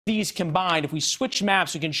These combined, if we switch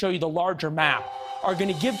maps, we can show you the larger map, are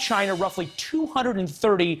going to give China roughly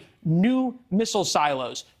 230 new missile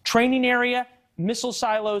silos. Training area, missile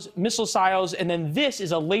silos, and then this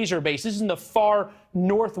is a laser base. This is in the far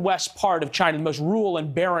northwest part of China, the most rural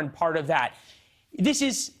and barren part of that. This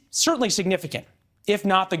is certainly significant, if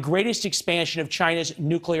not the greatest expansion of China's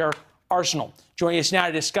nuclear arsenal. Joining us now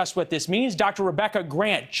to discuss what this means, Dr. Rebecca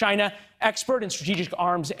Grant, China expert and strategic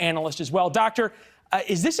arms analyst as well. Doctor,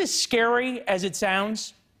 is this as scary as it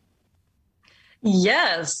sounds?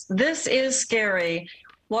 Yes, this is scary.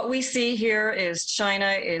 What we see here is China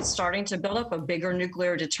is starting to build up a bigger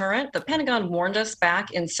nuclear deterrent. The Pentagon warned us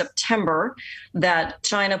back in September that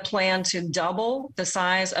China planned to double the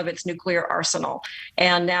size of its nuclear arsenal.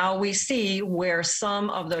 And now we see where some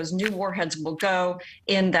of those new warheads will go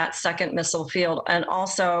in that second missile field. And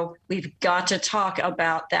also, we've got to talk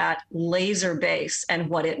about that laser base and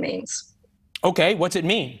what it means. Okay, what's it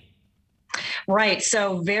mean? Right.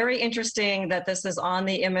 So very interesting that this is on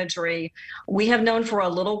the imagery. We have known for a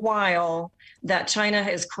little while that China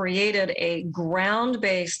has created a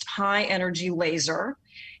ground-based high-energy laser.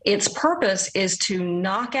 Its purpose is to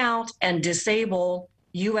knock out and disable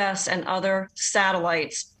U.S. and other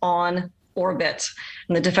satellites on orbit.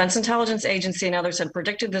 And the Defense Intelligence Agency and others had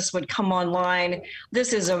predicted this would come online.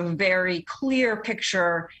 This is a very clear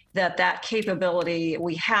picture that that capability,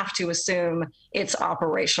 we have to assume it's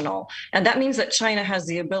operational. And that means that China has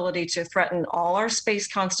the ability to threaten all our space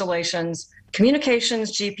constellations,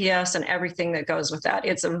 communications, GPS, and everything that goes with that.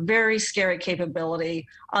 It's a very scary capability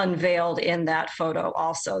unveiled in that photo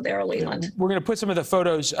also there, Leland. We're going to put some of the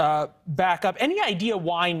photos back up. Any idea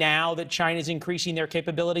why now that China is increasing their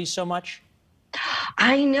capabilities so much?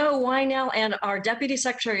 I know why now. And our Deputy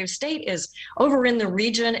Secretary of State is over in the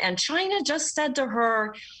region, and China just said to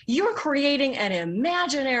her, "You're creating an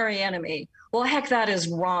imaginary enemy." Well, heck, that is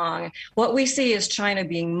wrong. What we see is China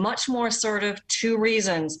being much more assertive. Two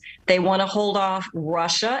reasons. They want to hold off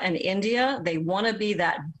Russia and India. They want to be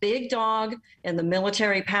that big dog in the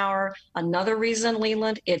military power. Another reason,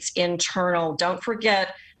 Leland, it's internal. Don't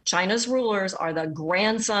forget, China's rulers are the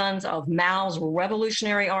grandsons of Mao's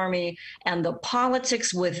Revolutionary Army, and the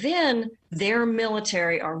politics within their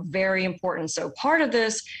military are very important. So part of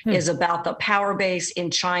this is about the power base in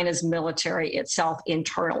China's military itself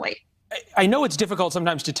internally. I know it's difficult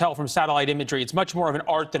sometimes to tell from satellite imagery. It's much more of an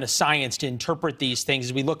art than a science to interpret these things.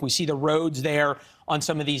 As we look, we see the roads there on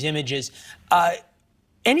some of these images.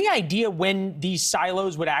 Any idea when these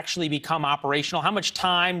silos would actually become operational? How much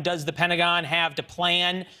time does the Pentagon have to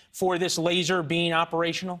plan for this laser being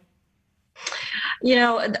operational? You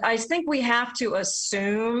know, I think we have to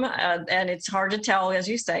assume, and it's hard to tell, as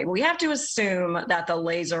you say, we have to assume that the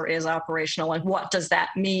laser is operational. And what does that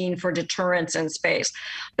mean for deterrence in space?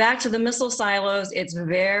 Back to the missile silos, it's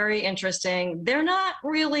very interesting. They're not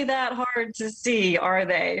really that hard to see, are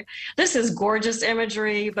they? This is gorgeous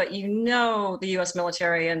imagery, but you know the U.S.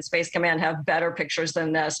 military and Space Command have better pictures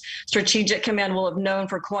than this. Strategic Command will have known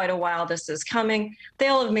for quite a while this is coming.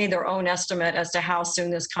 They'll have made their own estimate as to how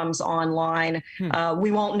soon this comes online.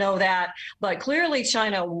 We won't know that, but clearly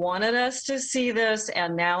China wanted us to see this,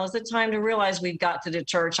 and now is the time to realize we've got to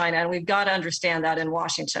deter China, and we've got to understand that in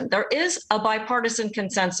Washington. There is a bipartisan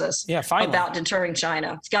consensus about deterring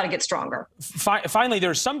China. It's got to get stronger. Finally,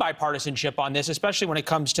 there's some bipartisanship on this, especially when it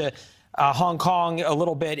comes to Hong Kong, a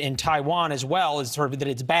little bit in Taiwan as well, is sort of that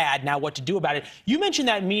it's bad. Now what to do about it. You mentioned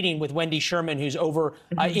that meeting with Wendy Sherman, who's over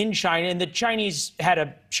in China, and the Chinese had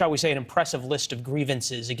a, shall we say, an impressive list of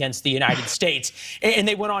grievances against the United States. And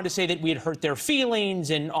they went on to say that we had hurt their feelings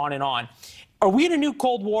and on and on. Are we in a new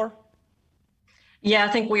Cold War? Yeah, I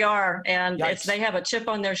think we are. And they have a chip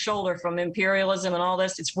on their shoulder from imperialism and all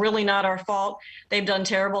this. It's really not our fault. They've done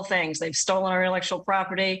terrible things. They've stolen our intellectual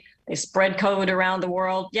property. They spread COVID around the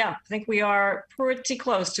world. Yeah, I think we are pretty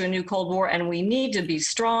close to a new Cold War, and we need to be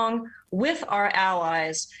strong with our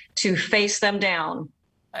allies to face them down.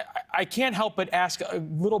 I can't help but ask a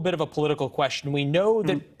little bit of a political question. We know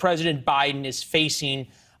that President Biden is facing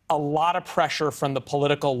a lot of pressure from the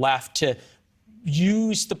political left to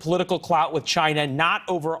use the political clout with China, not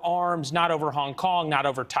over arms, not over Hong Kong, not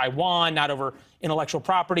over Taiwan, not over intellectual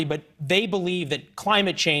property, but they believe that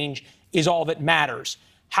climate change is all that matters.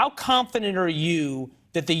 How confident are you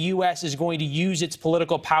that the U.S. is going to use its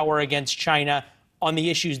political power against China on the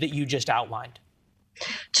issues that you just outlined?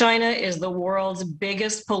 China is the world's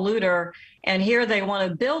biggest polluter, And here they want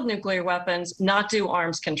to build nuclear weapons, not do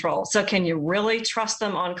arms control. So can you really trust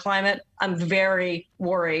them on climate? I'm very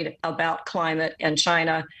worried about climate and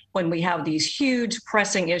China when we have these huge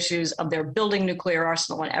pressing issues of their building nuclear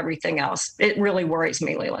arsenal and everything else. It really worries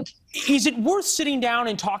me, Leland. Is it worth sitting down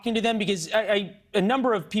and talking to them? Because a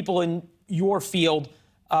number of people in your field,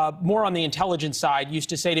 more on the intelligence side, used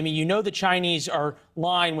to say to me, you know, the Chinese are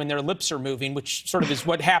lying when their lips are moving, which sort of is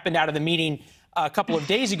what happened out of the meeting a couple of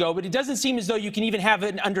days ago. But it doesn't seem as though you can even have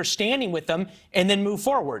an understanding with them and then move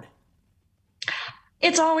forward.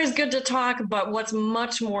 It's always good to talk, but what's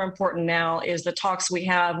much more important now is the talks we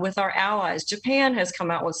have with our allies. Japan has come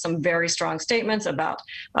out with some very strong statements about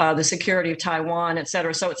the security of Taiwan, et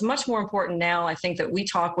cetera. So it's much more important now, I think, that we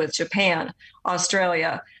talk with Japan,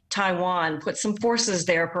 Australia, Taiwan, put some forces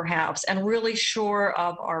there perhaps, and really shore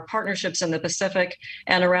up our partnerships in the Pacific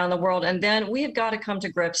and around the world. And then we have got to come to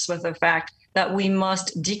grips with the fact that we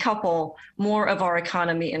must decouple more of our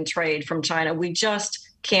economy and trade from China. We just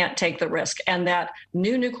can't take the risk. And that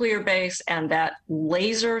new nuclear base and that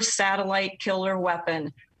laser satellite killer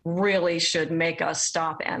weapon really should make us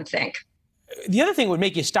stop and think. The other thing that would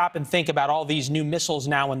make you stop and think about all these new missiles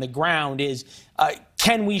now on the ground is,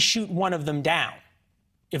 can we shoot one of them down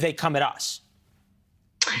if they come at us?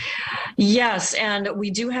 Yes, and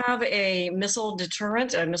we do have a missile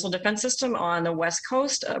deterrent, a missile defense system on the West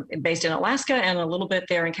Coast, based in Alaska and a little bit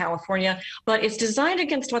there in California, but it's designed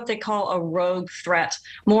against what they call a rogue threat,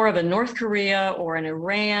 more of a North Korea or an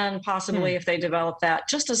Iran, possibly if they develop that,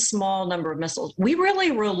 just a small number of missiles. We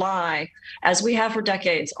really rely, as we have for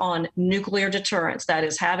decades, on nuclear deterrence, that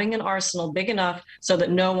is having an arsenal big enough so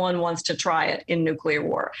that no one wants to try it in nuclear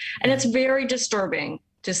war. And it's very disturbing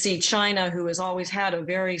to see China, who has always had a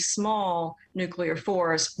very small nuclear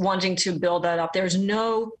force, wanting to build that up. There's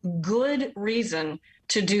no good reason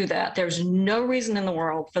to do that. There's no reason in the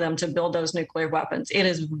world for them to build those nuclear weapons. It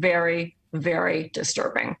is very, very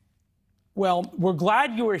disturbing. Well, we're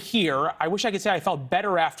glad you were here. I wish I could say I felt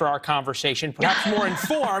better after our conversation, perhaps more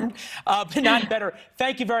informed, but not better.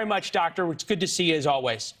 Thank you very much, Doctor. It's good to see you as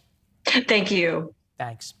always. Thank you.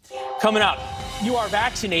 Thanks. Coming up, you are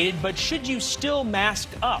vaccinated, but should you still mask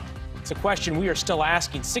up? It's a question we are still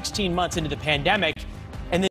asking 16 months into the pandemic.